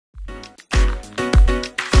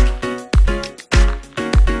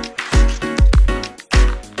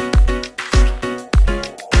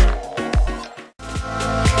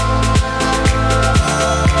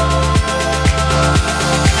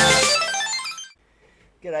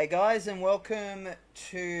G'day guys and welcome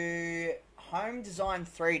to Home Design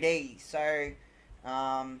 3D. So,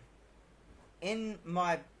 in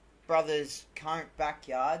my brother's current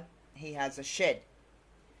backyard, he has a shed.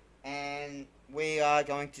 And we are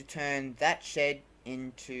going to turn that shed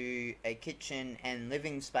into a kitchen and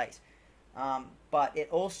living space. But it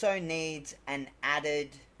also needs an added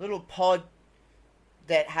little pod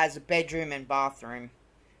that has a bedroom and bathroom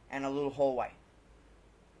and a little hallway.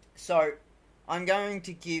 So, I'm going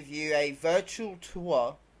to give you a virtual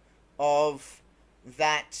tour of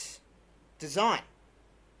that design.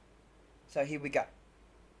 So here we go.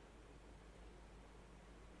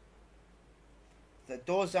 The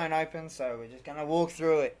doors don't open, so we're just going to walk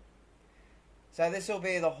through it. So this will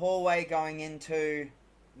be the hallway going into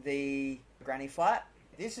the granny flat.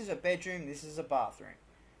 This is a bedroom, this is a bathroom.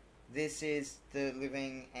 This is the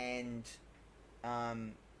living and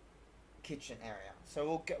kitchen area.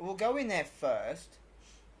 So we'll go in there first.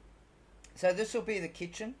 So this will be the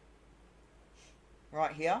kitchen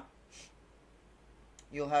right here.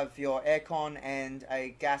 You'll have your aircon and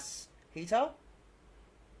a gas heater,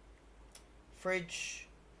 fridge.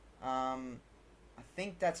 I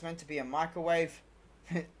think that's meant to be a microwave,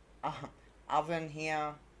 oven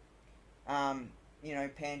here. You know,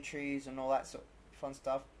 pantries and all that sort of fun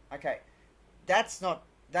stuff. Okay, that's not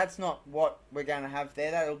what we're going to have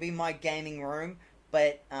there. That'll be my gaming room,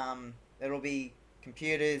 but it'll be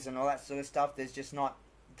computers and all that sort of stuff. There's just not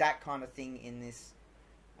that kind of thing in this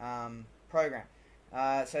program.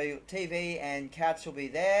 So your TV and couch will be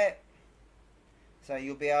there. So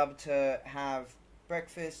you'll be able to have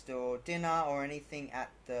breakfast or dinner or anything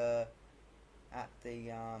at the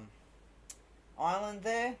island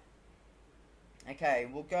there. Okay,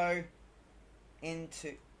 we'll go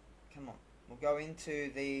into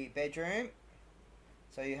the bedroom.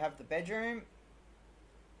 So you have the bedroom,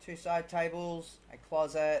 two side tables, a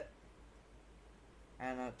closet,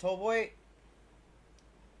 and a tall boy.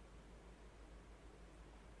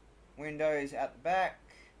 Windows at the back,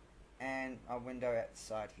 and a window at the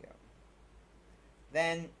side here.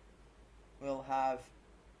 Then we'll have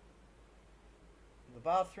the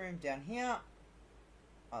bathroom down here.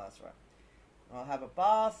 Oh, that's right. We'll have a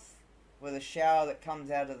bath with a shower that comes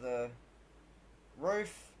out of the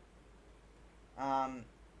roof, a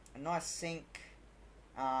nice sink,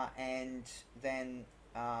 and then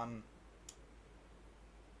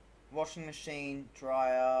washing machine,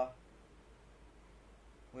 dryer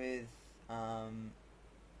with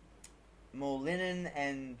more linen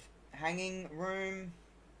and hanging room,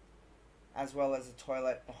 as well as a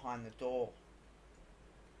toilet behind the door.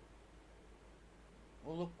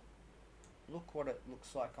 Well, look what it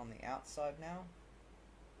looks like on the outside now.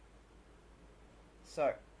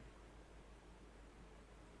 So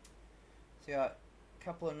you got a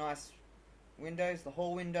couple of nice windows, the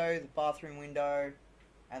hall window, the bathroom window,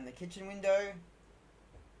 and the kitchen window.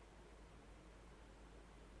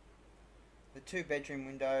 The two bedroom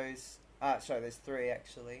windows, sorry, there's three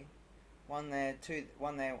actually. One there,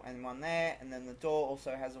 one there, and one there, and then the door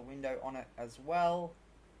also has a window on it as well.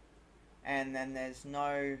 And then there's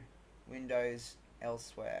no windows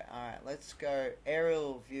elsewhere. Alright, let's go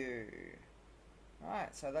aerial view.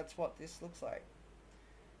 Alright, so that's what this looks like.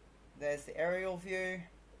 There's the aerial view.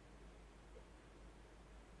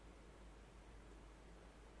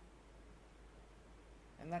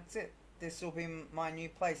 And that's it. This will be my new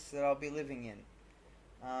place that I'll be living in.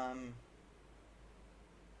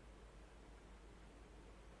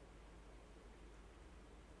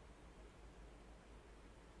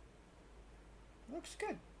 Looks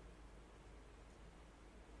good.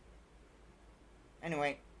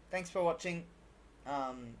 Anyway, thanks for watching.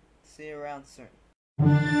 See you around soon.